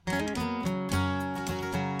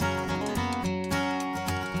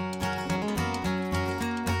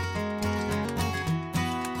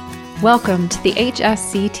Welcome to the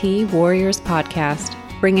HSCT Warriors Podcast,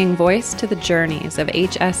 bringing voice to the journeys of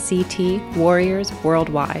HSCT warriors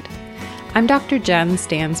worldwide. I'm Dr. Jen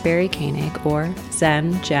Stansberry Koenig, or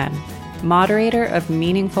Zen Jen, moderator of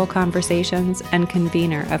meaningful conversations and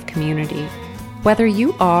convener of community. Whether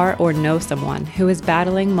you are or know someone who is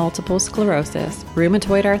battling multiple sclerosis,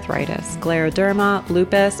 rheumatoid arthritis, scleroderma,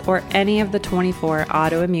 lupus, or any of the 24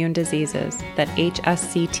 autoimmune diseases that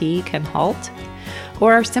HSCT can halt,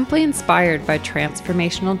 or are simply inspired by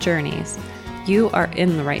transformational journeys, you are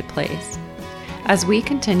in the right place. As we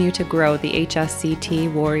continue to grow the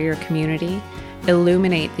HSCT warrior community,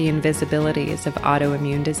 illuminate the invisibilities of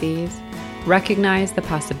autoimmune disease, recognize the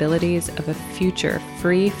possibilities of a future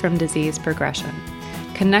free from disease progression,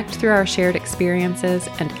 connect through our shared experiences,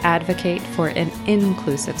 and advocate for an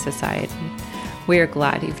inclusive society, we are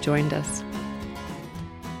glad you've joined us.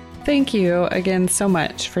 Thank you again so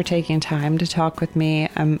much for taking time to talk with me.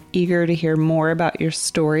 I'm eager to hear more about your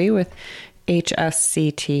story with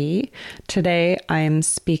HSCT. Today, I am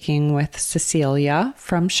speaking with Cecilia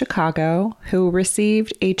from Chicago, who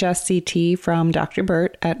received HSCT from Dr.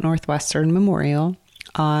 Burt at Northwestern Memorial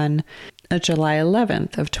on July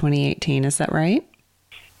 11th of 2018. Is that right?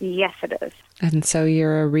 Yes, it is. And so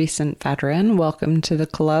you're a recent veteran. Welcome to the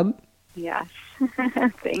club. Yes.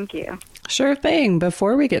 Thank you. Sure thing.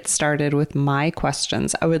 Before we get started with my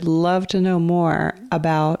questions, I would love to know more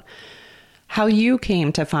about how you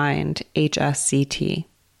came to find HSCT.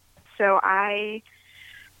 So I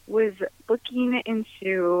was looking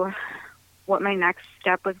into what my next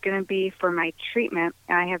step was going to be for my treatment.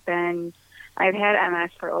 I've had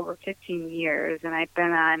MS for over 15 years, and I've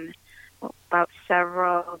been on about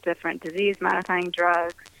several different disease-modifying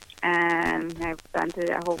drugs, and I've been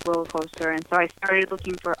through a whole roller coaster. And so I started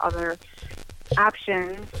looking for other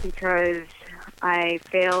options because I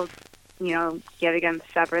failed, yet again, the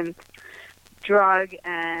seventh drug,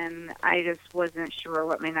 and I just wasn't sure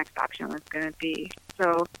what my next option was going to be.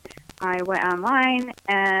 So I went online,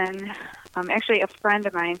 and actually a friend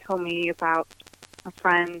of mine told me about a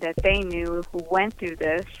friend that they knew who went through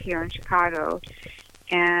this here in Chicago.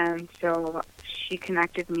 And so she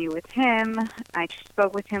connected me with him. I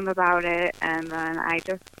spoke with him about it, and then I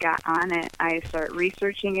just got on it. I started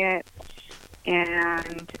researching it,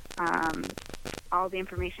 and all the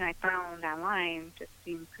information I found online just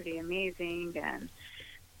seemed pretty amazing. And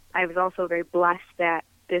I was also very blessed that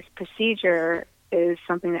this procedure is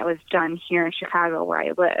something that was done here in Chicago where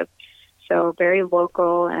I live. So very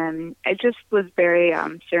local, and it just was very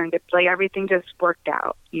serendipitous. Like everything just worked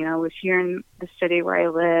out. It was here in the city where I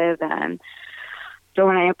live, and so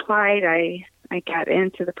when I applied, I got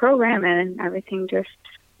into the program, and everything just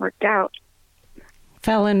worked out.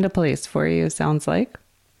 Fell into place for you, sounds like.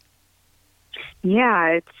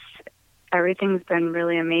 Yeah, everything's been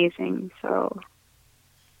really amazing. So,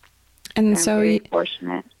 and I'm so very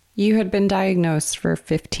fortunate. You had been diagnosed for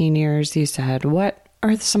 15 years, you said. What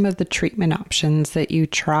are some of the treatment options that you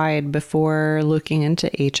tried before looking into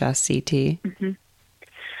HSCT? Mm-hmm.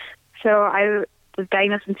 So I was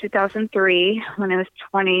diagnosed in 2003. When I was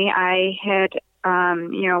 20, I had,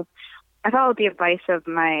 I followed the advice of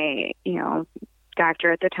my,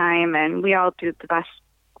 doctor at the time, and we all do the best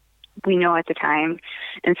we know at the time.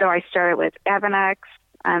 And so I started with Avonex,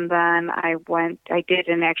 and then I did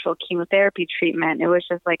an actual chemotherapy treatment. It was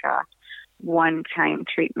just like a one-time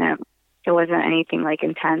treatment. It wasn't anything like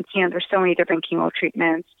intense. There's so many different chemo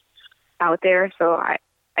treatments out there. So I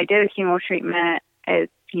did a chemo treatment as,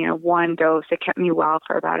 one dose. It kept me well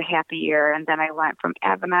for about a half a year. And then I went from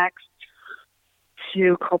Avonex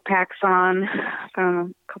to Copaxone,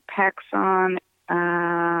 from Copaxone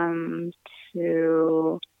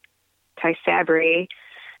to Tysabri.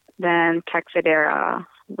 Then Texedera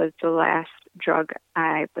was the last drug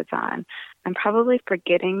I was on. I'm probably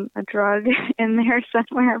forgetting a drug in there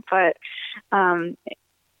somewhere, but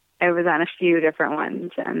I was on a few different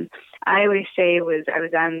ones. And I always say I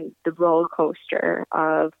was on the roller coaster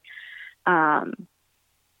of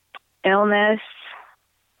illness,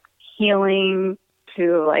 healing,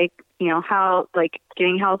 to how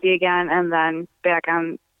getting healthy again, and then back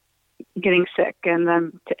on getting sick, and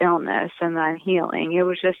then to illness, and then healing. It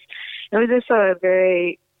was just a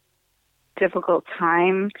very difficult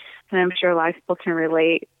time, and I'm sure a lot of people can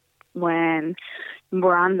relate when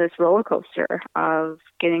we're on this roller coaster of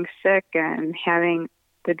getting sick and having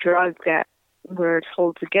the drug that we're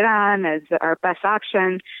told to get on as our best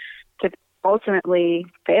option to ultimately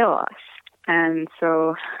fail us. And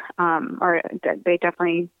so, they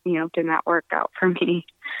definitely, did not work out for me.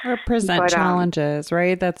 Or present challenges,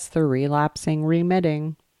 right? That's the relapsing,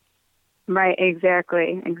 remitting. Right,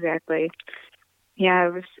 exactly.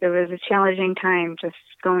 it was a challenging time just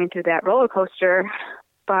going through that roller coaster,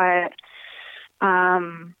 but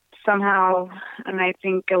somehow, and I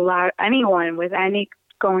think anyone with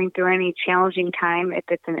going through any challenging time, if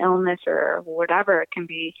it's an illness or whatever it can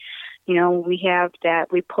be, we have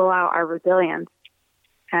that, we pull out our resilience,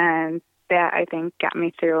 and that I think got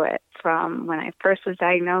me through it from when I first was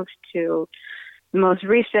diagnosed to the most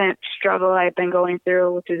recent struggle I've been going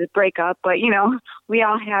through, which is a breakup. But, we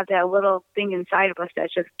all have that little thing inside of us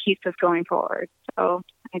that just keeps us going forward. So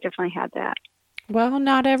I definitely had that. Well,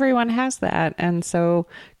 not everyone has that. And so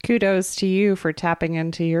kudos to you for tapping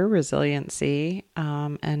into your resiliency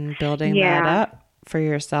and building that up for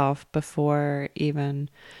yourself before even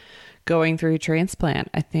going through transplant.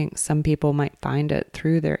 I think some people might find it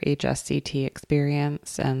through their HSCT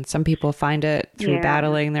experience, and some people find it through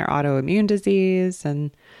battling their autoimmune disease, and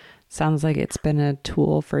sounds like it's been a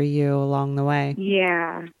tool for you along the way.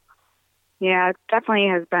 Yeah, it definitely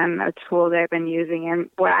has been a tool that I've been using. And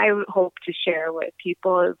what I hope to share with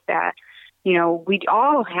people is that, we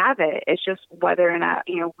all have it. It's just whether or not,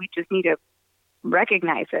 we just need to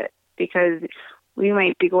recognize it, because we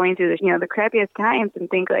might be going through this, the crappiest times and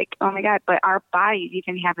think like, oh my God, but our bodies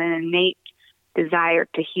even have an innate desire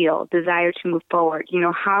to heal, desire to move forward.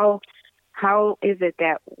 How is it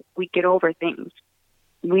that we get over things?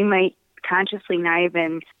 We might consciously not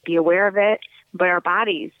even be aware of it, but our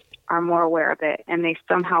bodies are more aware of it, and they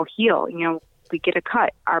somehow heal. We get a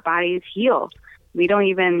cut, our bodies heal. We don't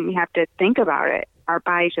even have to think about it. Our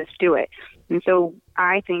bodies just do it. And so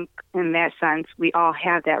I think in that sense, we all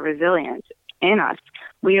have that resilience in us.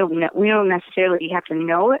 We don't necessarily have to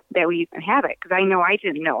know it, that we even have it, because I know I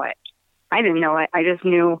didn't know it. I just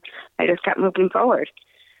knew, I just kept moving forward.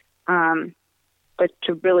 But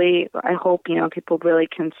to really, I hope, people really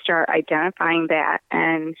can start identifying that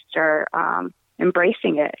and start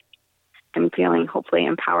embracing it and feeling hopefully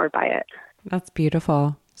empowered by it. That's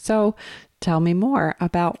beautiful. So tell me more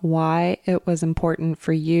about why it was important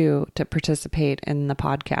for you to participate in the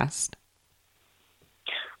podcast.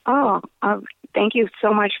 Thank you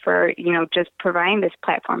so much for, just providing this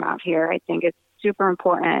platform out here. I think it's super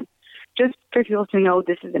important just for people to know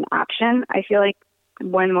this is an option. I feel like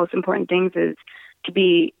one of the most important things is to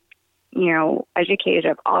be, educated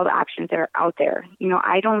of all the options that are out there.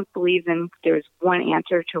 I don't believe in there's one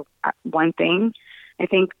answer to one thing. I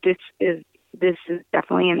think this is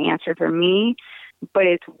definitely an answer for me, but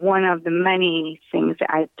it's one of the many things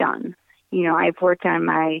that I've done. I've worked on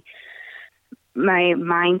my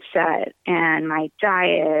mindset and my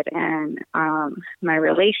diet and my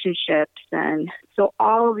relationships, and so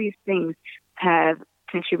all of these things have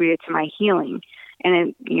contributed to my healing.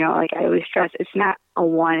 And like I always stress, it's not a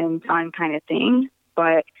one and done kind of thing,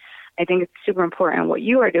 but I think it's super important what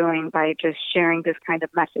you are doing by just sharing this kind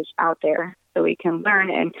of message out there, so we can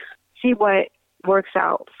learn and see what works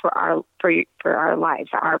out for our lives,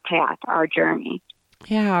 our path, our journey.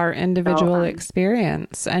 Yeah, our individual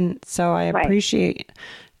experience. And so I appreciate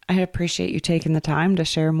you taking the time to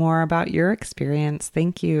share more about your experience.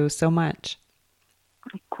 Thank you so much.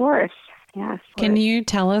 Of course. Yes. Can you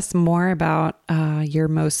tell us more about your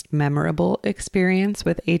most memorable experience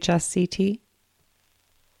with HSCT?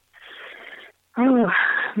 Oh,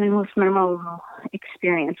 my most memorable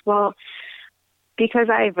experience. Well, because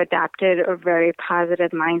I've adopted a very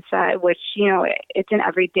positive mindset, which, it's an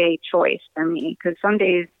everyday choice for me, because some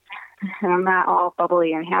days I'm not all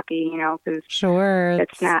bubbly and happy, because sure,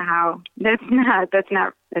 that's not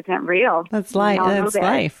real. That's life. That's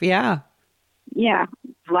life. Yeah. Yeah.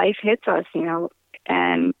 Life hits us,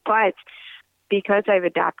 but because I've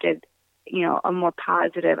adopted, a more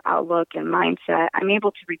positive outlook and mindset, I'm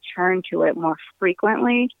able to return to it more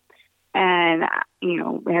frequently. And,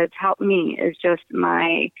 what has helped me is just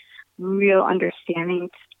my real understanding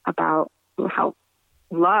about how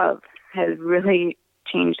love has really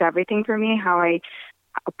changed everything for me, how I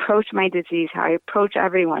approach my disease, how I approach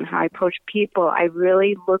everyone, how I approach people. I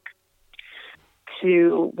really look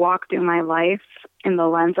to walk through my life in the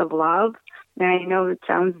lens of love. And I know it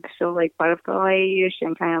sounds so like butterfly-ish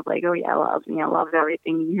and kind of like, oh yeah, love, love's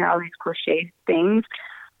everything. You hear all these cliche things,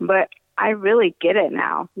 but I really get it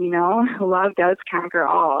now. Love does conquer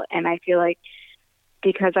all. And I feel like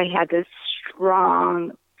because I had this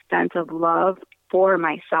strong sense of love for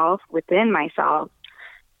myself, within myself,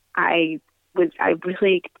 I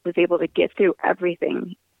really was able to get through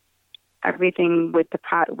everything with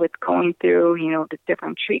going through, the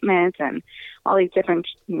different treatments and all these different,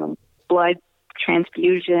 blood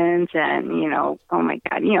transfusions and, oh my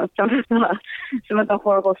God, some of the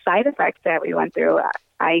horrible side effects that we went through.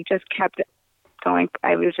 I just kept going.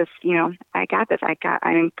 I was just, I got this.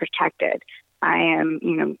 I'm protected. I am,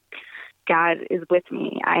 God is with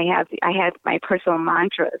me. I had my personal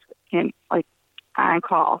mantras in like on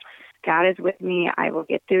call. God is with me. I will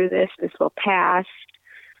get through this. This will pass.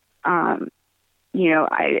 I'm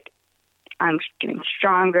getting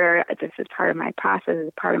stronger. This is part of my process. This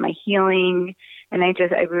is part of my healing. And I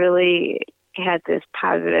really had this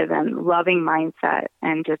positive and loving mindset,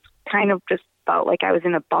 and just kind of just felt like I was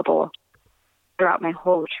in a bubble throughout my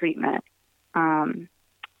whole treatment.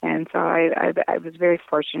 And so I was very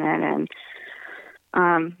fortunate, and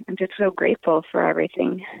I'm just so grateful for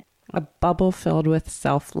everything. A bubble filled with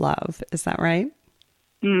self-love. Is that right?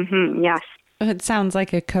 Mm-hmm. Yes. It sounds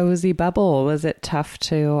like a cozy bubble. Was it tough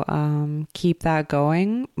to keep that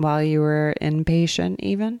going while you were inpatient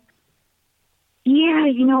even? Yeah,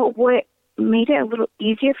 what made it a little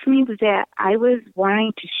easier for me was that I was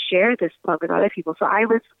wanting to share this love with other people. So I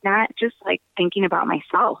was not just like thinking about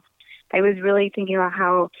myself. I was really thinking about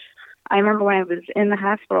how, I remember when I was in the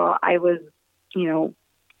hospital, I was,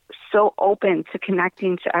 so open to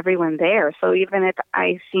connecting to everyone there. So even if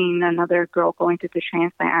I seen another girl going through the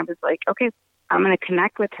transplant, I was like, okay, I'm going to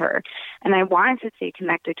connect with her. And I wanted to stay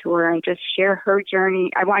connected to her and just share her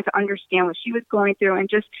journey. I wanted to understand what she was going through and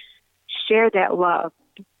just share that love.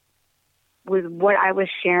 With what I was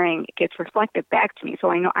sharing, it gets reflected back to me. So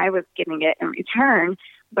I know I was getting it in return,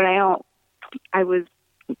 but I was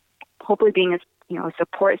hopefully being a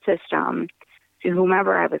support system to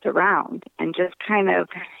whomever I was around, and just kind of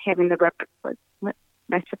having the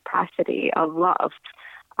reciprocity of love.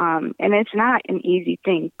 And it's not an easy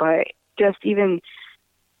thing, but just even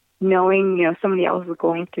knowing, somebody else was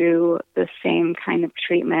going through the same kind of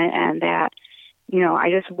treatment, and that, I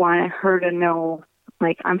just wanted her to know,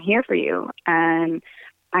 like, I'm here for you. And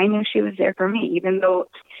I knew she was there for me, even though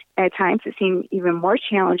at times it seemed even more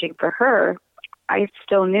challenging for her. I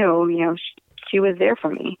still knew, she was there for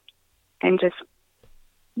me. And just,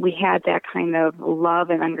 we had that kind of love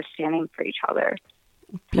and understanding for each other.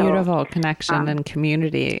 Beautiful connection and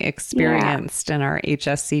community experienced in our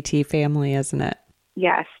HSCT family, isn't it?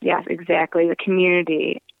 Yes, exactly. The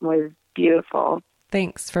community was beautiful.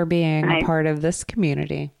 Thanks for being a part of this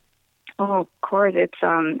community. Oh, of course. It's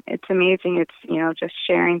amazing. It's, just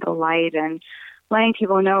sharing the light and letting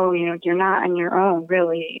people know, you're not on your own,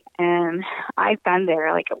 really. And I've been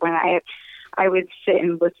there. Like, when I would sit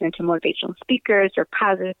and listen to motivational speakers or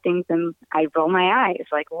positive things, and I roll my eyes,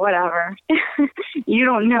 like, whatever. You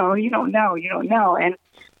don't know. And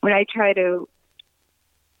when I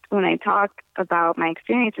talk about my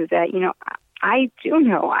experiences, that, I do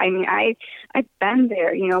know. I mean, I've been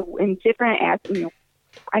there, in different aspects.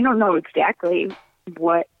 I don't know exactly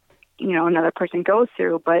what, another person goes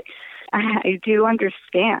through, but I do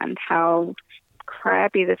understand how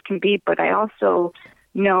crappy this can be. But I also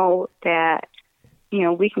know that,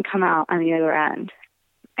 we can come out on the other end,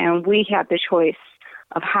 and we have the choice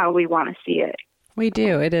of how we want to see it. We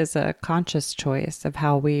do. It is a conscious choice of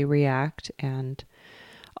how we react, and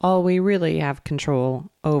all we really have control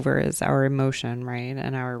over is our emotion, right?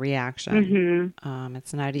 And our reaction. Mm-hmm.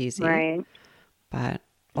 It's not easy, right? But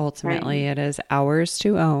ultimately it is ours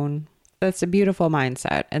to own. That's a beautiful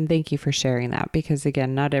mindset. And thank you for sharing that, because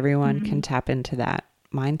again, not everyone can tap into that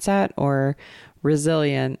mindset or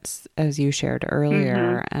resilience, as you shared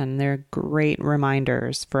earlier. And they're great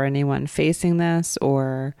reminders for anyone facing this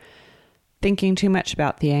or thinking too much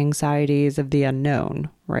about the anxieties of the unknown,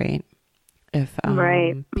 right? If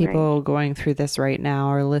people going through this right now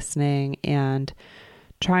are listening and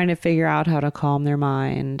trying to figure out how to calm their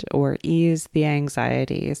mind or ease the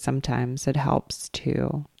anxiety, sometimes it helps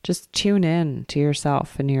to just tune in to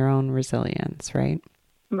yourself and your own resilience, right?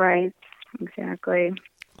 Right, exactly.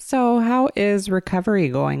 So how is recovery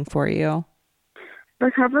going for you?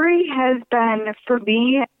 Recovery has been, for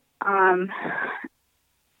me,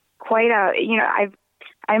 quite a,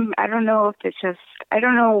 I don't know if it's just, I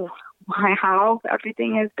don't know how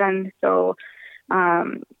everything has been so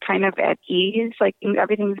kind of at ease. Like,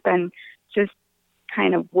 everything's been just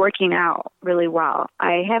kind of working out really well.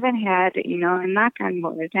 I haven't had, and knock on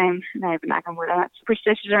wood, I'm not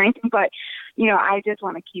superstitious or anything, but, I just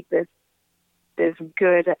want to keep this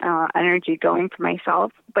good energy going for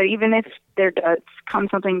myself. But even if there does come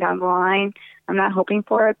something down the line, I'm not hoping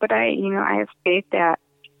for it, but I have faith that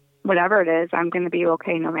whatever it is, I'm going to be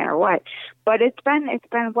okay no matter what. But it's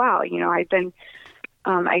been well. I've been,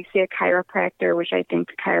 I see a chiropractor, which I think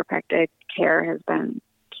the chiropractic care has been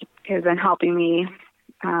helping me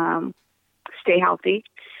stay healthy.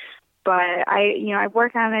 But I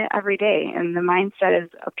work on it every day, and the mindset is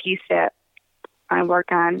a piece that I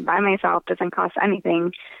work on by myself. Doesn't cost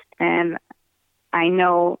anything, and I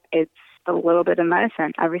know it's a little bit of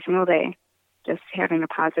medicine every single day. just having a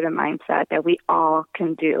positive mindset that we all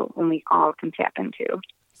can do and we all can tap into.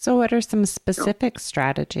 So what are some specific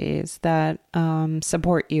strategies that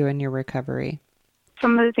support you in your recovery?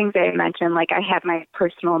 Some of the things that I mentioned, like I have my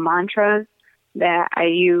personal mantras that I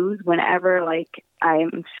use whenever like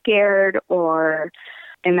I'm scared or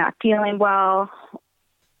I'm not feeling well,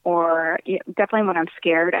 or definitely when I'm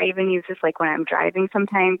scared. I even use this like when I'm driving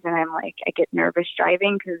sometimes, and I'm like, I get nervous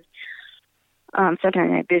driving because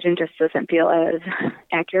sometimes my vision just doesn't feel as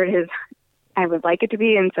accurate as I would like it to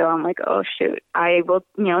be. And so I'm like, oh shoot, I will,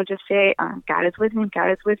 just say, God is with me,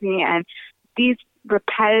 God is with me. And these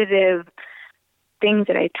repetitive things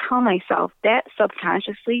that I tell myself, that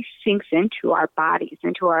subconsciously sinks into our bodies,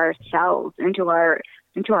 into our cells, into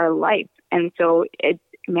our life. And so it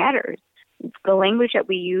matters. It's the language that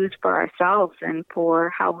we use for ourselves and for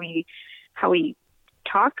how we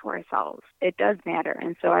talk to ourselves. It does matter.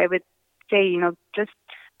 And so I would say, just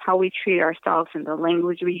how we treat ourselves and the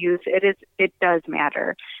language we use, it does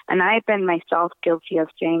matter. And I've been myself guilty of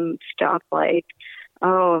saying stuff like,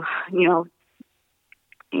 oh,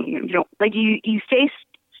 like you say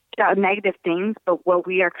negative things, but what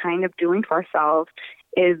we are kind of doing for ourselves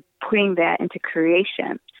is putting that into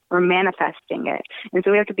creation. We're manifesting it. And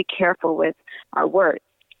so we have to be careful with our words.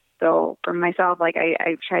 So for myself, like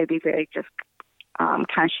I try to be very just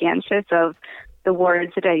conscientious of the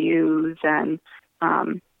words that I use and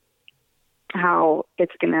how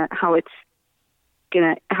it's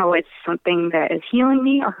something that is healing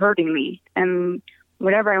me or hurting me. And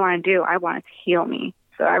whatever I want to do, I want it to heal me.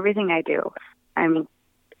 So everything I do, I'm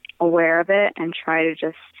aware of it and try to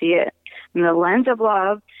just see it in the lens of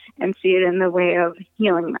love and see it in the way of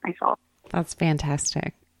healing myself. That's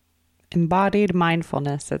fantastic. Embodied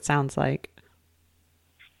mindfulness, it sounds like.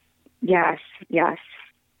 Yes.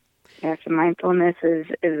 Mindfulness is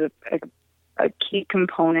a key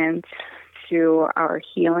component to our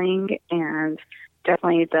healing, and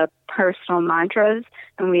definitely the personal mantras,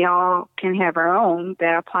 and we all can have our own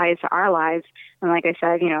that applies to our lives. And like I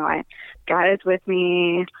said, God is with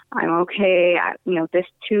me. I'm okay. This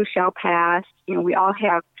too shall pass. We all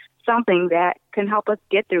have something that can help us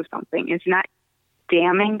get through something. It's not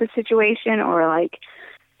damning the situation or like,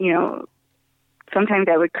 sometimes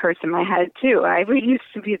I would curse in my head too. I used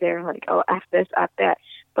to be there like, oh, F this, F that.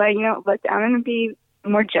 But, but I'm going to be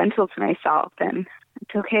more gentle to myself, and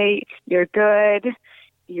it's okay. You're good.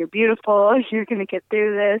 You're beautiful. You're going to get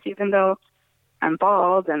through this, even though I'm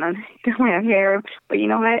bald and I don't have hair. But you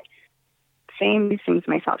know what? Saying these things to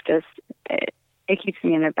myself it keeps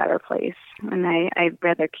me in a better place. And I'd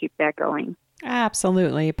rather keep that going.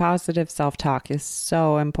 Absolutely. Positive self-talk is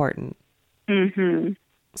so important. Mm-hmm.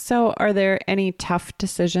 So are there any tough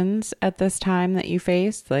decisions at this time that you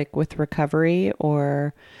face, like with recovery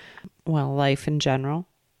or, life in general?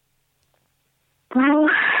 Well,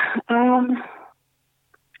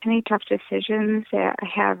 any tough decisions that I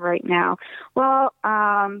have right now? Well,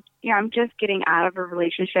 I'm just getting out of a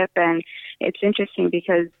relationship, and it's interesting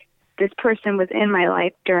because this person was in my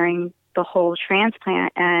life during the whole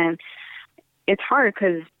transplant, and it's hard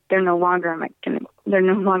because they're no longer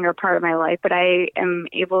a part of my life, but I am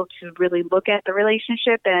able to really look at the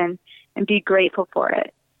relationship and be grateful for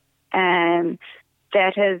it. And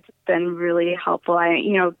that has been really helpful.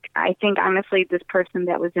 I think honestly, this person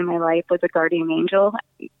that was in my life was a guardian angel,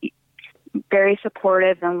 very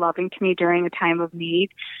supportive and loving to me during a time of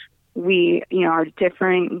need. We, are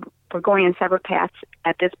different. We're going in separate paths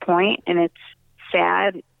at this point, and it's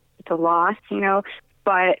sad. It's a loss,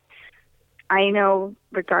 but I know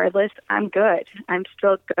regardless, I'm good. I'm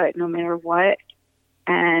still good no matter what.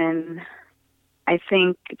 And I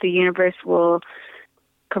think the universe will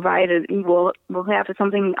provide we'll have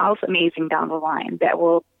something else amazing down the line that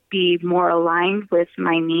will be more aligned with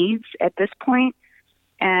my needs at this point.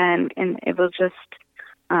 And it will just,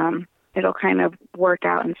 it'll kind of work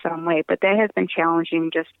out in some way. But that has been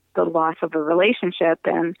challenging, just the loss of a relationship.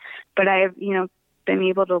 But I've, been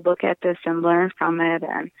able to look at this and learn from it,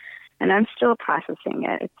 and I'm still processing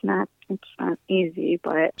it. It's not easy,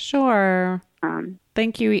 but sure.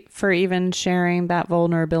 Thank you for even sharing that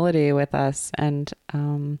vulnerability with us and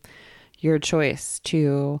your choice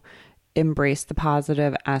to embrace the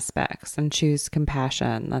positive aspects and choose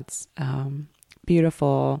compassion. That's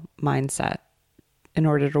beautiful mindset in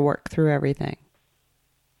order to work through everything.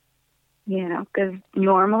 Because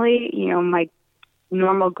normally, my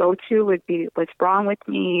normal go-to would be, what's wrong with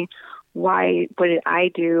me? What did I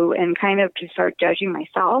do? And kind of to start judging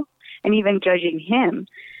myself and even judging him.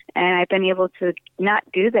 And I've been able to not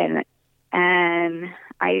do that. And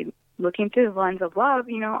looking through the lens of love,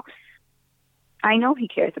 I know he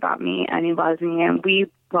cares about me and he loves me. And we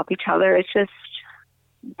love each other. It's just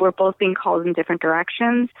we're both being called in different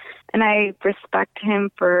directions, and I respect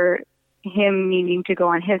him for him needing to go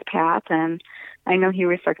on his path, and I know he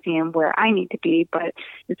respects me and where I need to be. But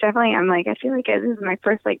it's definitely, I feel like this is my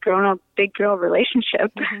first like grown up big girl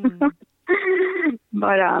relationship. Mm-hmm.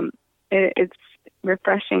 But it's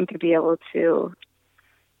refreshing to be able to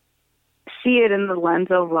see it in the lens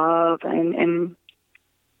of love and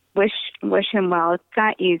wish him well. It's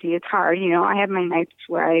not easy. It's hard. I have my nights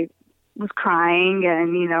where I was crying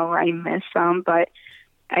and, I miss him, but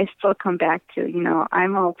I still come back to,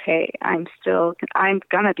 I'm okay. I'm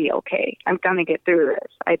going to be okay. I'm going to get through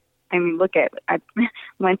this. I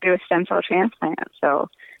went through a stem cell transplant. So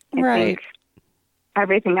I think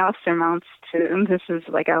everything else amounts to, this is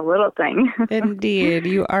like a little thing. Indeed.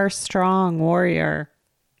 You are a strong warrior.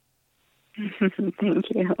 Thank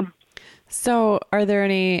you. So are there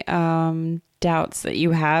any doubts that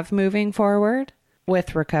you have moving forward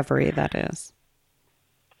with recovery, that is?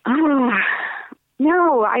 Oh,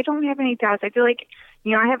 no, I don't have any doubts. I feel like,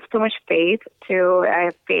 I have so much faith too. I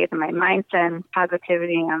have faith in my mindset and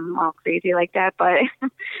positivity. I'm all crazy like that, but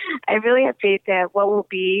I really have faith that what will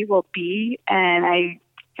be, will be. And I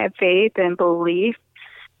have faith and belief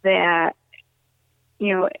that,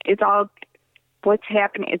 it's all what's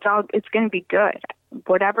happening. It's going to be good.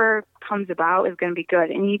 Whatever comes about is going to be good.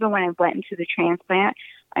 And even when I went into the transplant,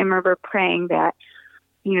 I remember praying that,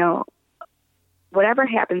 whatever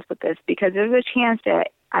happens with this, because there's a chance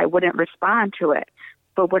that I wouldn't respond to it,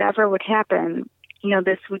 but whatever would happen,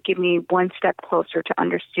 this would give me one step closer to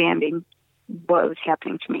understanding what was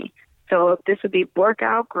happening to me. So if this would work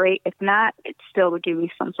out, great. If not, it still would give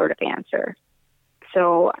me some sort of answer.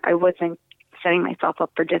 So I wasn't setting myself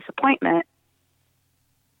up for disappointment,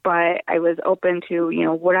 but I was open to,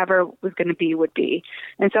 whatever was going to be would be.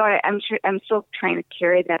 And so I'm still trying to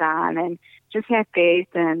carry that on and just have faith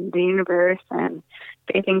in the universe and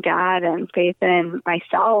faith in God and faith in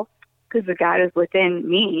myself, because the God is within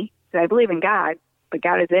me. So I believe in God, but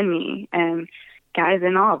God is in me and God is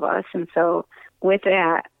in all of us. And so with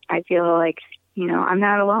that, I feel like, I'm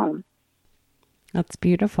not alone. That's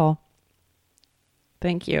beautiful.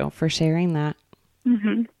 Thank you for sharing that.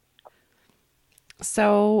 Mm-hmm.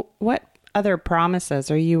 So what other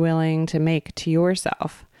promises are you willing to make to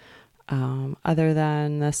yourself, other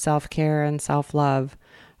than the self-care and self-love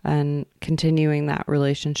and continuing that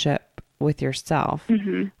relationship with yourself?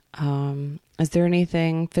 Mm-hmm. Is there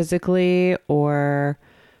anything physically or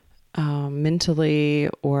mentally,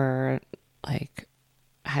 or like,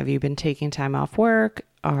 have you been taking time off work?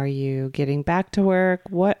 Are you getting back to work?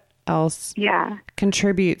 What else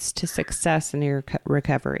contributes to success in your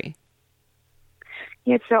recovery?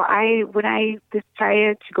 Yeah, so when I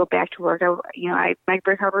decided to go back to work, my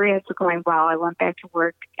recovery has been going well. I went back to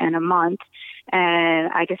work in a month,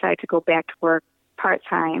 and I decided to go back to work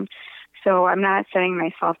part-time. So I'm not setting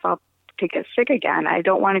myself up to get sick again. I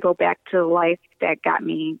don't want to go back to the life that got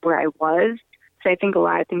me where I was. So I think a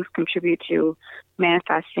lot of things contribute to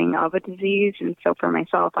manifesting of a disease. And so for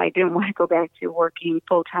myself, I didn't want to go back to working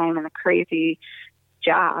full-time in a crazy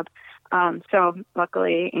job. So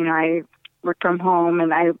luckily, I work from home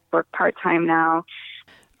and I work part-time now.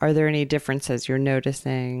 Are there any differences you're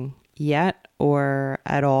noticing yet or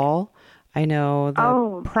at all? I know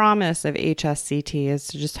the promise of HSCT is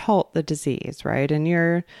to just halt the disease, right? And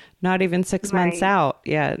you're not even 6 months out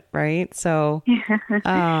yet, right? So no,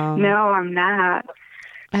 I'm not.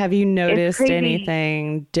 Have you noticed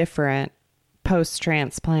anything different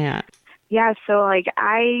post-transplant? Yeah, so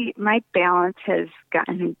my balance has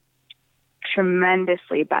gotten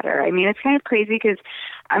tremendously better. I mean, it's kind of crazy because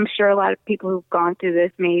I'm sure a lot of people who've gone through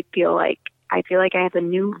this may feel like I have a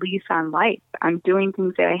new lease on life. I'm doing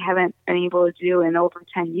things that I haven't been able to do in over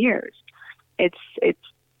 10 years. It's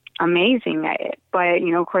amazing. But,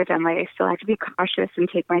 of course, I still have to be cautious and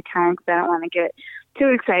take my time because I don't want to get too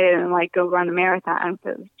excited and go run a marathon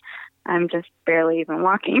because I'm just barely even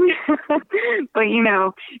walking. But,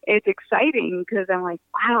 it's exciting because I'm like,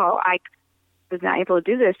 wow, I was not able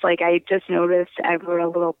to do this. I just noticed, I wrote a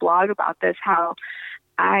little blog about this, how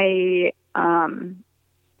I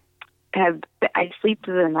sleep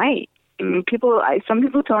through the night. I mean, some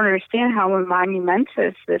people don't understand how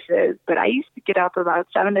monumentous this is, but I used to get up about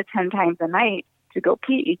 7 to 10 times a night to go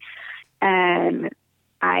pee, and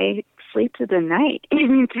I sleep through the night.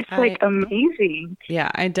 It's just amazing.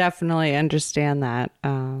 Yeah, I definitely understand that.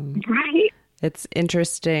 Right. It's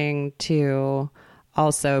interesting to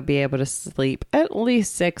also be able to sleep at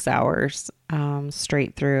least 6 hours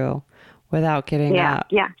straight through without getting up.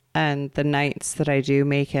 Yeah. And the nights that I do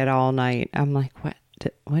make it all night, I'm like,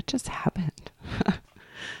 what just happened?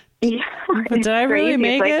 Yeah, But did I really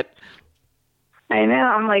make it? I know.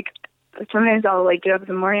 I'm like, sometimes I'll like get up in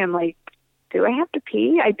the morning. I'm like, do I have to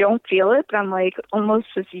pee? I don't feel it, but I'm like almost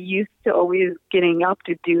just used to always getting up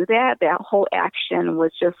to do that. That whole action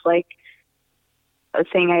was just like a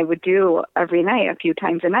thing I would do every night, a few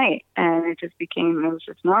times a night. And it was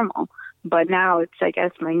just normal. But now it's, I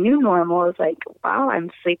guess, my new normal is like, wow,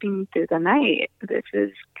 I'm sleeping through the night. This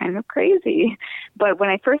is kind of crazy. But when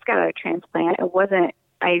I first got a transplant, it wasn't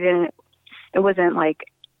like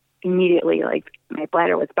immediately like my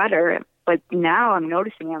bladder was better. But now I'm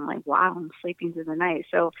noticing, I'm like, wow, I'm sleeping through the night.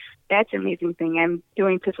 So that's an amazing thing. I'm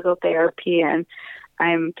doing physical therapy, and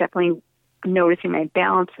I'm definitely noticing my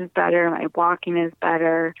balance is better, my walking is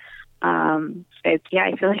better. I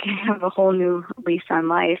feel like I have a whole new lease on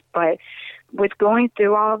life. But with going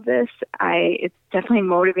through all of this, it's definitely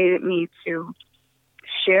motivated me to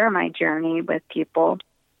share my journey with people,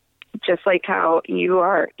 just like how you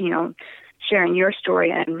are, sharing your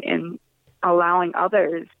story and allowing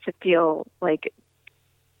others to feel like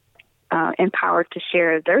empowered to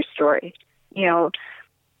share their story. I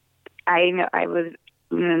was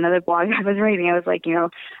in another blog I was reading, I was like,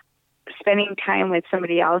 spending time with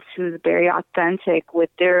somebody else who's very authentic with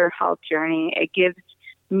their health journey, it gives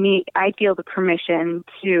me, I feel the permission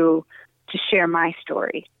to share my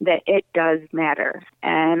story, that it does matter.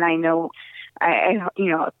 And I know, I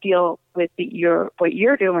feel with what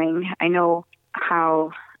you're doing, I know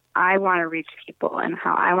how I want to reach people and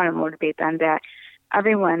how I want to motivate them, that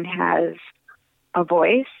everyone has a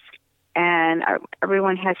voice and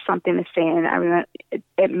everyone has something to say, and everyone,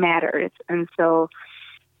 it matters. And so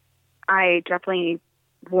I definitely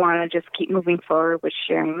want to just keep moving forward with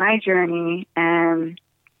sharing my journey, and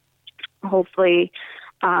hopefully,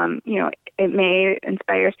 it may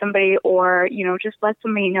inspire somebody, or, just let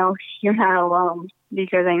somebody know you're not alone,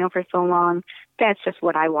 because I know for so long that's just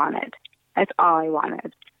what I wanted. That's all I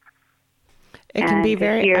wanted. It can be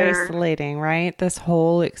very isolating, right? This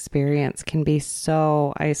whole experience can be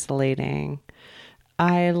so isolating.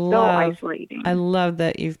 I love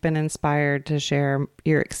that you've been inspired to share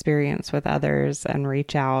your experience with others and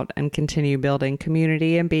reach out and continue building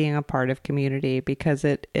community and being a part of community, because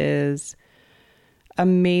it is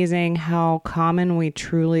amazing how common we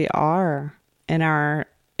truly are in our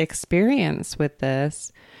experience with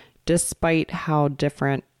this, despite how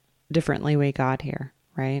differently we got here,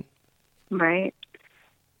 right? Right.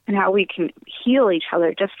 And how we can heal each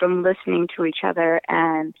other just from listening to each other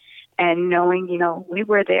and knowing, we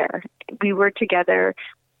were there. We were together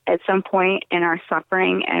at some point in our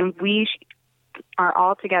suffering, and we are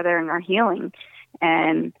all together in our healing.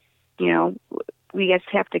 And, we just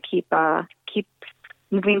have to keep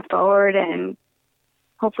moving forward, and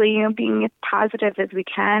hopefully, being as positive as we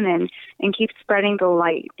can, and keep spreading the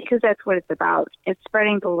light, because that's what it's about. It's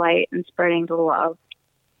spreading the light and spreading the love.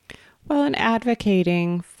 Well, and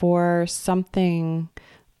advocating for something,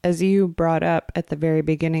 as you brought up at the very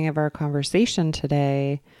beginning of our conversation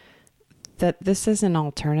today, that this is an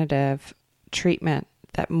alternative treatment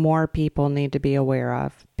that more people need to be aware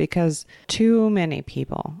of, because too many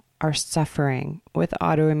people are suffering with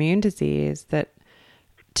autoimmune disease that,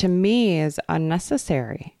 to me, is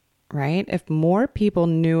unnecessary. Right? If more people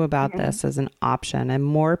knew about this as an option, and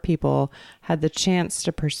more people had the chance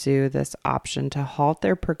to pursue this option to halt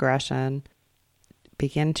their progression,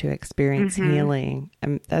 begin to experience healing,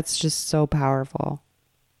 and that's just so powerful.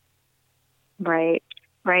 Right.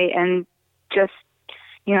 And just,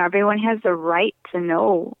 everyone has the right to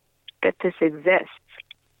know that this exists.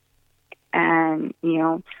 And,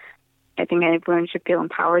 I think everyone should feel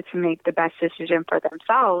empowered to make the best decision for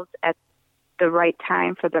themselves at the right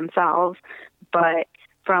time for themselves. But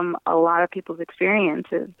from a lot of people's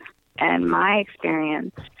experiences and my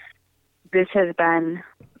experience, this has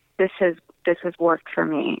worked for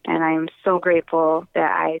me, and I'm so grateful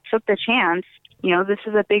that I took the chance. This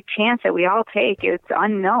is a big chance that we all take. It's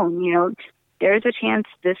unknown. There's a chance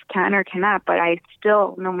this can or cannot, but I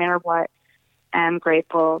still, no matter what, am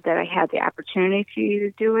grateful that I had the opportunity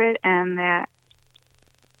to do it, and that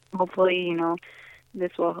hopefully,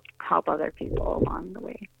 this will help other people along the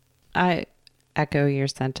way. I echo your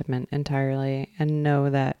sentiment entirely, and know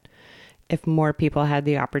that if more people had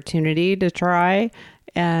the opportunity to try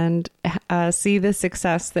and see the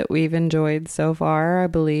success that we've enjoyed so far, I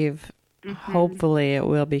believe hopefully it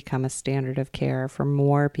will become a standard of care for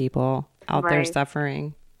more people out there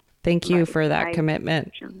suffering. Thank you for that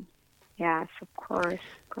commitment. Yes, of course.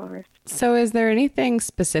 So is there anything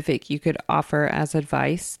specific you could offer as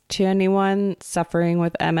advice to anyone suffering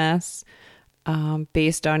with MS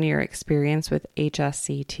based on your experience with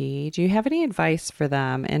HSCT? Do you have any advice for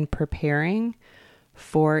them in preparing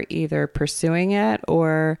for either pursuing it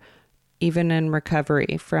or even in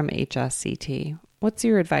recovery from HSCT? What's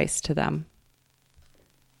your advice to them?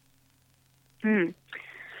 Well,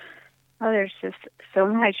 there's just so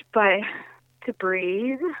much, but to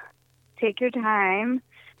breathe, take your time,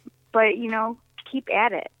 but, keep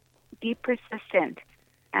at it. Be persistent.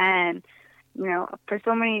 And, for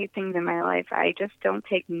so many things in my life, I just don't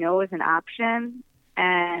take no as an option.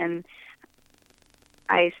 And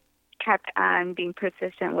I kept on being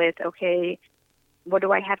persistent with, okay, what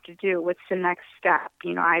do I have to do? What's the next step?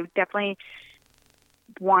 I definitely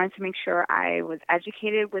wanted to make sure I was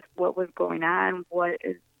educated with what was going on, what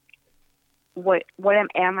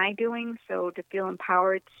am I doing? So to feel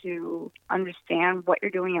empowered to understand what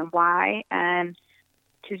you're doing and why, and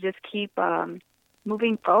to just keep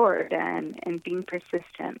moving forward and being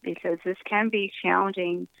persistent, because this can be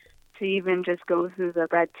challenging to even just go through the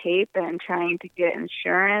red tape and trying to get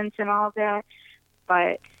insurance and all that.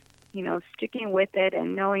 But, sticking with it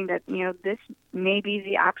and knowing that, this may be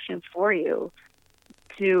the option for you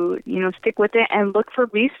to, stick with it and look for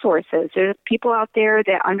resources. There's people out there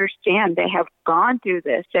that understand, they have gone through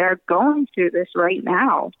this, they are going through this right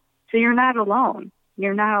now. So you're not alone.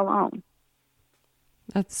 You're not alone.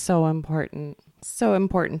 That's so important. So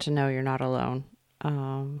important to know you're not alone.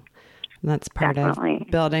 That's part Definitely.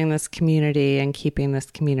 of building this community and keeping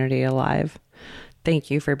this community alive.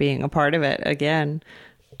 Thank you for being a part of it again.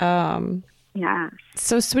 Yeah.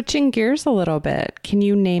 So switching gears a little bit, can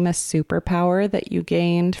you name a superpower that you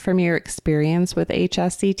gained from your experience with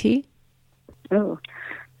HSCT? Oh,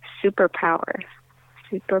 superpower.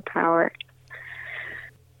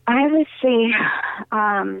 I would say,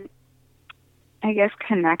 I guess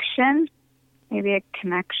connection. Maybe a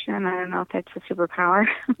connection. I don't know if that's a superpower.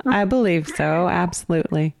 I believe so.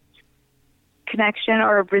 Absolutely. Connection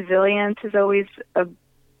or resilience is always a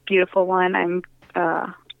beautiful one. I'm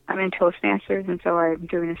in Toastmasters, and so I'm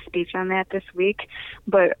doing a speech on that this week.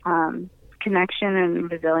 But connection and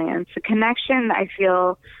resilience. The connection, I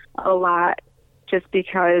feel a lot just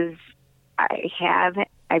because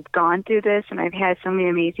I've gone through this, and I've had so many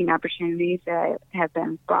amazing opportunities that have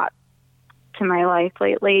been brought to my life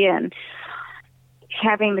lately, and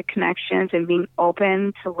having the connections and being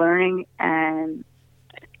open to learning and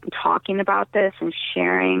talking about this and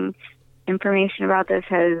sharing information about this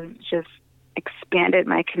has just expanded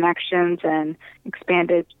my connections and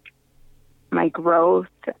expanded my growth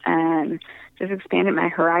and just expanded my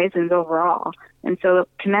horizons overall. And so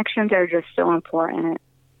connections are just so important.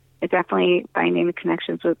 It's definitely finding the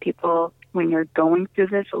connections with people when you're going through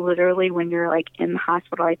this, literally when you're like in the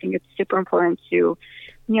hospital. I think it's super important to,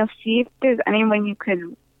 see if there's anyone you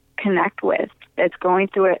could connect with that's going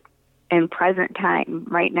through it in present time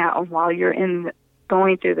right now while you're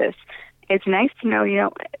going through this. It's nice to know,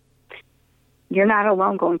 you're not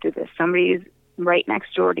alone going through this. Somebody's right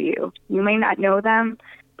next door to you. You may not know them,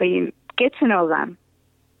 but you get to know them.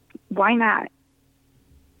 Why not?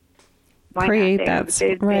 Great, that's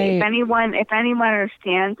right. If anyone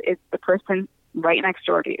understands, it's the person right next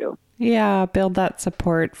door to you. Yeah, build that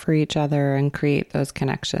support for each other and create those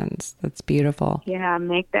connections. That's beautiful. Yeah,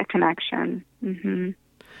 make that connection. Mm-hmm.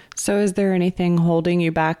 So is there anything holding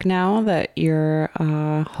you back now that you're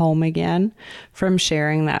home again from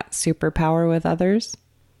sharing that superpower with others?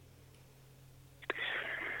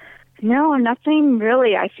 No, nothing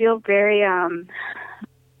really. I feel very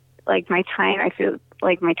like my time is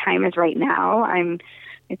right now. I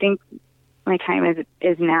think my time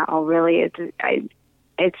is now, really.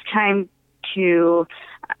 It's time to,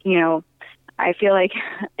 I feel like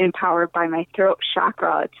empowered by my throat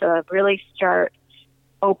chakra to really start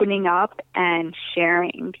opening up and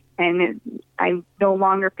sharing. And I no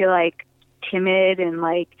longer feel like timid and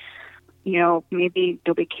like, maybe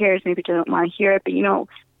nobody cares, maybe doesn't want to hear it. But,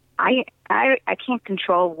 I can't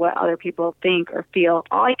control what other people think or feel.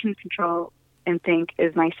 All I can control and think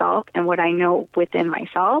is myself. And what I know within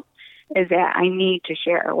myself is that I need to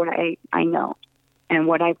share what I know and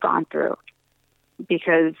what I've gone through,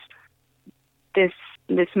 because this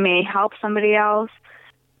may help somebody else.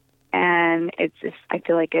 And I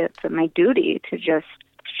feel like it's my duty to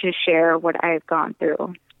share what I've gone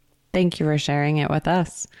through. Thank you for sharing it with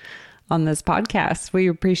us on this podcast. We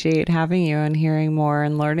appreciate having you and hearing more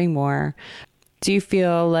and learning more. Do you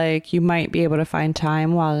feel like you might be able to find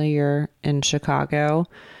time while you're in Chicago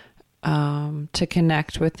to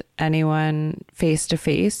connect with anyone face to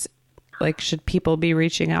face? Like, should people be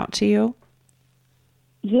reaching out to you?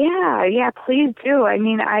 Yeah, please do. I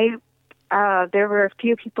mean, there were a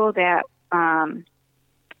few people that,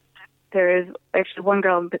 there is actually one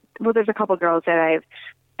girl, well, there's a couple girls that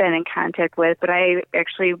been in contact with, but I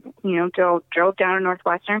actually, drove down to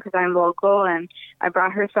Northwestern because I'm local, and I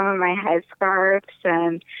brought her some of my headscarves,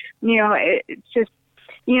 and, it's just,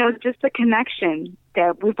 just the connection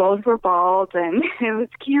that we both were bald, and it was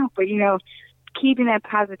cute, but, keeping that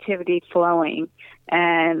positivity flowing.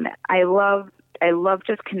 And I love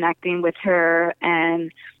just connecting with her,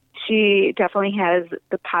 and she definitely has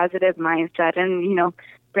the positive mindset. And,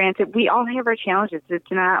 granted, we all have our challenges. It's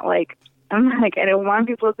not like, I don't want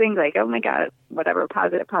people to think like, oh my God, whatever,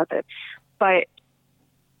 positive. But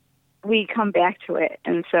we come back to it.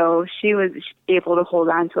 And so she was able to hold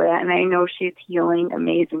on to it. And I know she's healing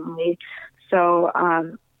amazingly. So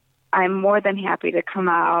I'm more than happy to come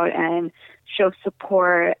out and show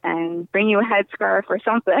support and bring you a headscarf or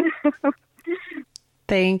something.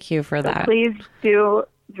 Thank you for that. So please do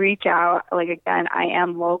reach out. Like, again, I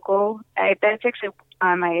am local. That's actually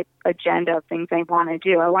on my agenda of things I want to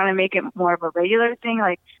do. I want to make it more of a regular thing,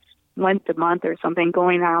 like once a month or something,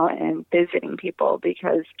 going out and visiting people,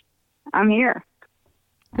 because I'm here.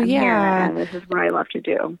 I'm here, and this is what I love to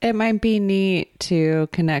do. It might be neat to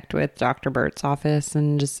connect with Dr. Burt's office,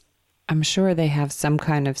 and I'm sure they have some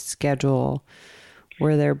kind of schedule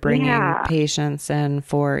where they're bringing patients in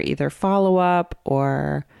for either follow-up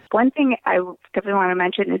or... One thing I definitely want to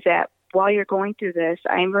mention is that while you're going through this,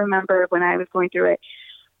 I remember when I was going through it,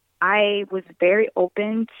 I was very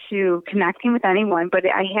open to connecting with anyone, but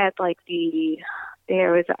I had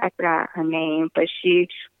I forgot her name, but she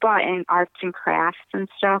brought in arts and crafts and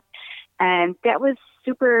stuff. And that was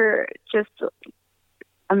super just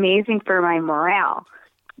amazing for my morale.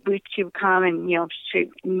 She would come and, she'd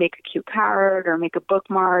make a cute card or make a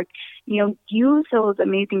bookmark, use those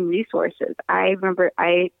amazing resources. I remember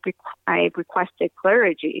I requested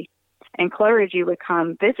clergy, and clergy would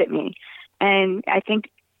come visit me. And I think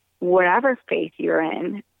whatever faith you're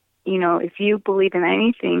in, if you believe in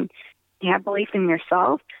anything, you have belief in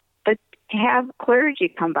yourself, but have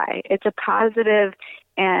clergy come by. It's a positive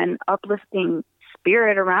and uplifting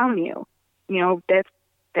spirit around you.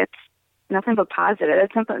 That's nothing but positive.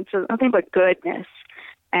 It's nothing but goodness,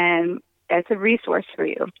 and it's a resource for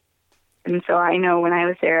you. And so I know when I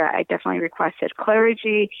was there, I definitely requested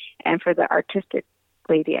clergy, and for the artistic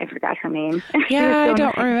lady, I forgot her name. Yeah, so I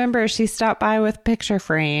don't remember. She stopped by with picture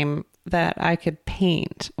frame that I could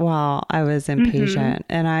paint while I was inpatient,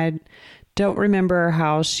 and I don't remember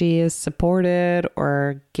how she is supported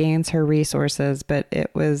or gains her resources, but it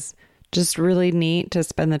was just really neat to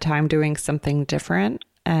spend the time doing something different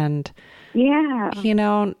and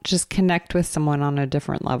just connect with someone on a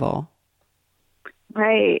different level.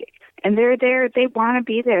 Right. And they're there. They want to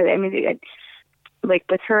be there. I mean, like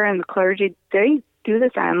with her and the clergy, they do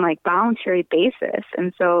this on voluntary basis.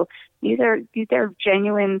 And so these are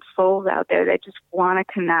genuine souls out there that just want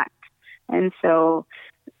to connect. And so,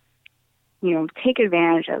 take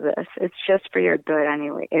advantage of this. It's just for your good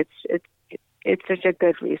anyway. It's such a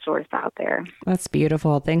good resource out there. That's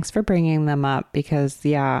beautiful. Thanks for bringing them up because,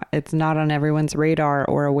 it's not on everyone's radar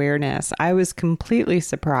or awareness. I was completely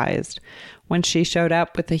surprised when she showed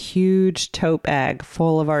up with a huge tote bag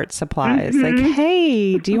full of art supplies. Like,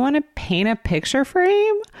 hey, do you want to paint a picture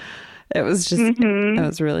frame? It was just, it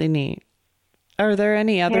was really neat. Are there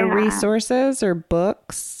any other resources or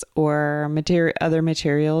books or other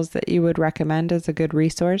materials that you would recommend as a good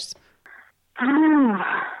resource?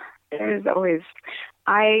 There's always,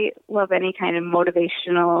 I love any kind of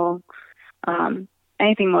motivational,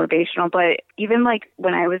 anything motivational, but even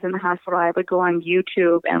when I was in the hospital, I would go on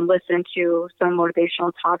YouTube and listen to some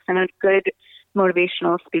motivational talks, and a good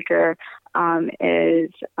motivational speaker is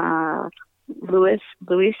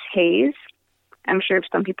Louise Hayes. I'm sure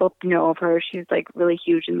some people know of her. She's really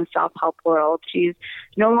huge in the self-help world. She's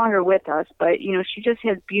no longer with us, but she just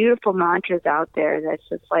has beautiful mantras out there that's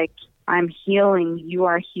just I'm healing, you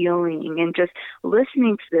are healing, and just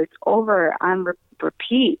listening to this over on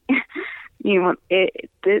repeat.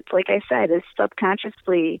 It like I said, it's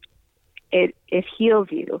subconsciously, it heals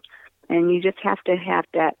you, and you just have to have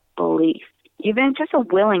that belief, even just a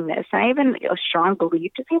willingness, not even a strong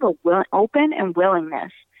belief, just have a open and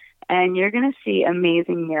willingness, and you're going to see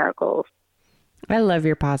amazing miracles. I love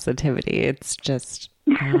your positivity. It's just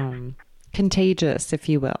contagious, if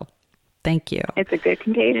you will. Thank you. It's a good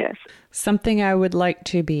contagious. Something I would like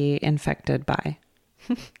to be infected by.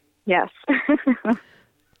 Yes.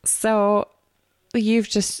 So you've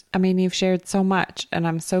shared so much, and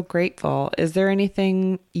I'm so grateful. Is there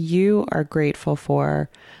anything you are grateful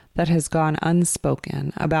for that has gone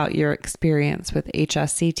unspoken about your experience with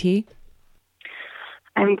HSCT?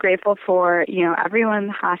 I'm grateful for, everyone in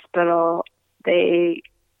the hospital.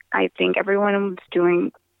 I think everyone was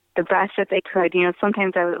doing the best that they could.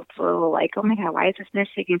 Sometimes I was a little like, oh my God, why is this nurse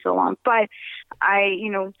taking so long? But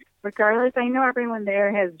regardless, I know everyone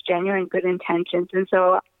there has genuine good intentions. And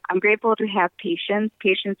so I'm grateful to have patience.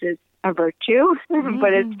 Patience is a virtue,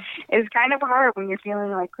 but it's kind of hard when you're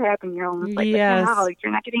feeling like crap and you're almost like, wow,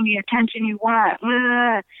 you're not getting the attention you want.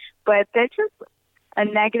 But that's just a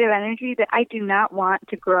negative energy that I do not want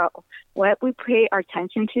to grow. What we pay our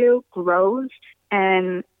attention to grows,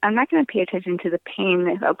 and I'm not going to pay attention to the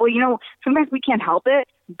pain. Well, sometimes we can't help it,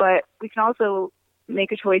 but we can also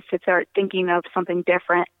make a choice to start thinking of something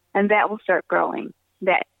different, and that will start growing.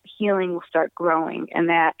 That healing will start growing, and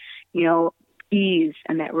that, ease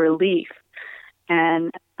and that relief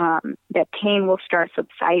and that pain will start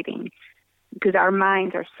subsiding, because our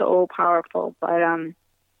minds are so powerful. But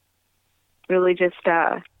really just,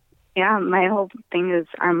 my whole thing is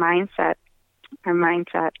our mindset.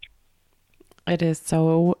 It is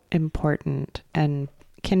so important and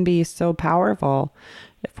can be so powerful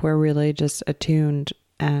if we're really just attuned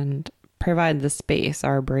and provide the space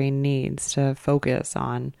our brain needs to focus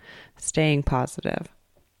on staying positive.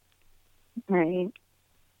 Right.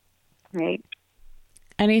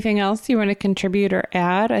 Anything else you want to contribute or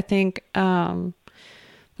add? I think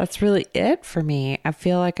that's really it for me. I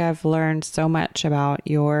feel like I've learned so much about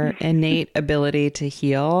your innate ability to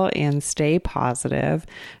heal and stay positive.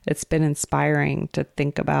 It's been inspiring to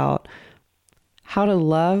think about how to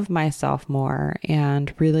love myself more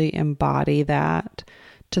and really embody that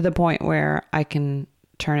to the point where I can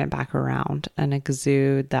turn it back around and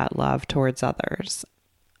exude that love towards others.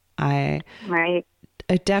 I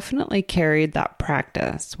definitely carried that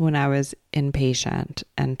practice when I was inpatient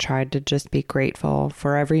and tried to just be grateful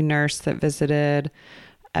for every nurse that visited,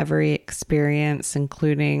 every experience,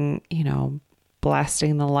 including,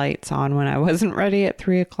 blasting the lights on when I wasn't ready at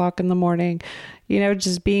 3:00 in the morning,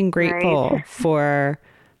 just being grateful for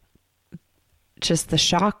just the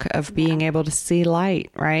shock of being able to see light,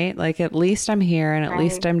 right? Like, at least I'm here, and at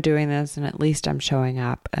least I'm doing this, and at least I'm showing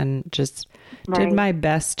up, and just did my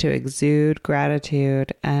best to exude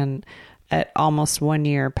gratitude. And at almost 1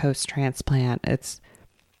 year post-transplant, it's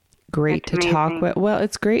great to talk with. Well,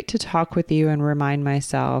 it's great to talk with you and remind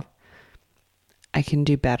myself I can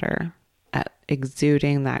do better at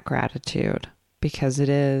exuding that gratitude, because it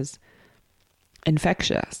is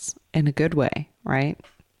infectious in a good way, right?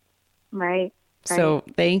 Right. So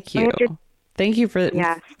thank you. Thank you for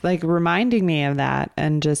reminding me of that,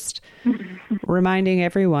 and just reminding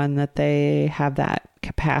everyone that they have that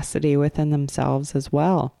capacity within themselves as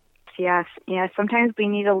well. Yes. Sometimes we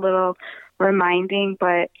need a little reminding,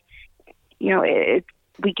 but we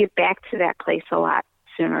get back to that place a lot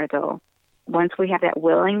sooner, though. Once we have that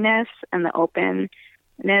willingness and the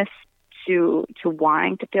openness to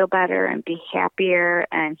wanting to feel better and be happier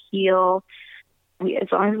and heal,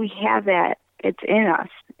 as long as we have that, it's in us.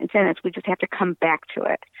 We just have to come back to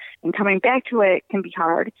it. And coming back to it can be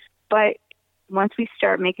hard, but once we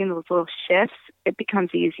start making those little shifts, it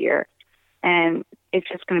becomes easier. And it's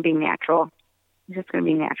just going to be natural.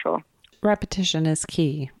 Repetition is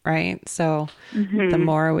key, right? So the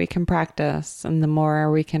more we can practice and the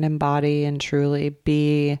more we can embody and truly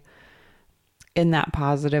be in that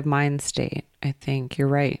positive mind state, I think you're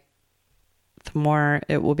right, the more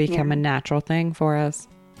it will become a natural thing for us.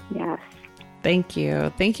 Yes. Thank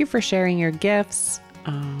you. Thank you for sharing your gifts,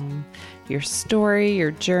 your story,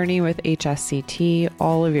 your journey with HSCT,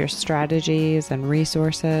 all of your strategies and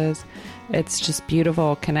resources. It's just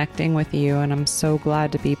beautiful connecting with you, and I'm so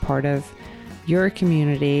glad to be part of your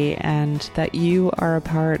community and that you are a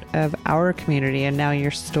part of our community. And now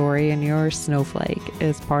your story and your snowflake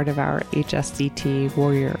is part of our HSCT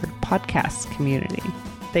Warrior podcast community.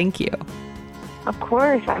 Thank you. Of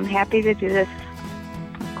course. I'm happy to do this.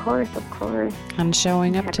 Of course. And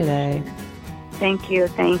showing up today. Thank you.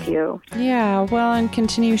 Yeah, well, and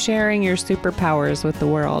continue sharing your superpowers with the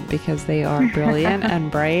world, because they are brilliant and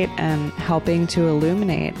bright and helping to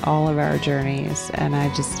illuminate all of our journeys. And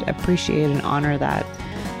I just appreciate and honor that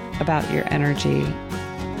about your energy.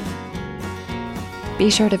 Be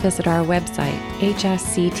sure to visit our website,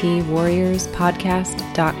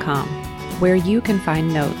 hsctwarriorspodcast.com, where you can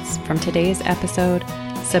find notes from today's episode,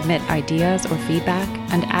 submit ideas or feedback,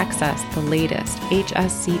 and access the latest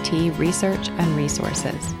HSCT research and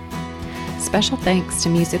resources. Special thanks to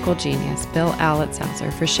musical genius Bill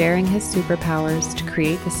Alitzhauser for sharing his superpowers to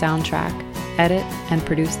create the soundtrack, edit, and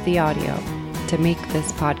produce the audio to make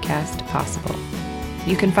this podcast possible.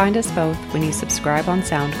 You can find us both when you subscribe on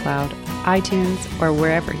SoundCloud, iTunes, or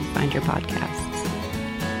wherever you find your podcasts.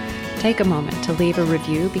 Take a moment to leave a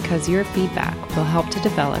review, because your feedback will help to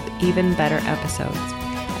develop even better episodes.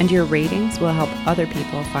 and your ratings will help other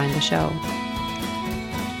people find the show.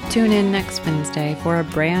 Tune in next Wednesday for a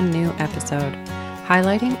brand new episode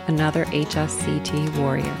highlighting another HSCT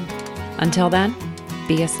warrior. Until then,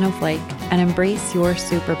 be a snowflake and embrace your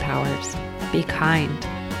superpowers. Be kind,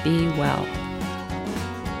 be well.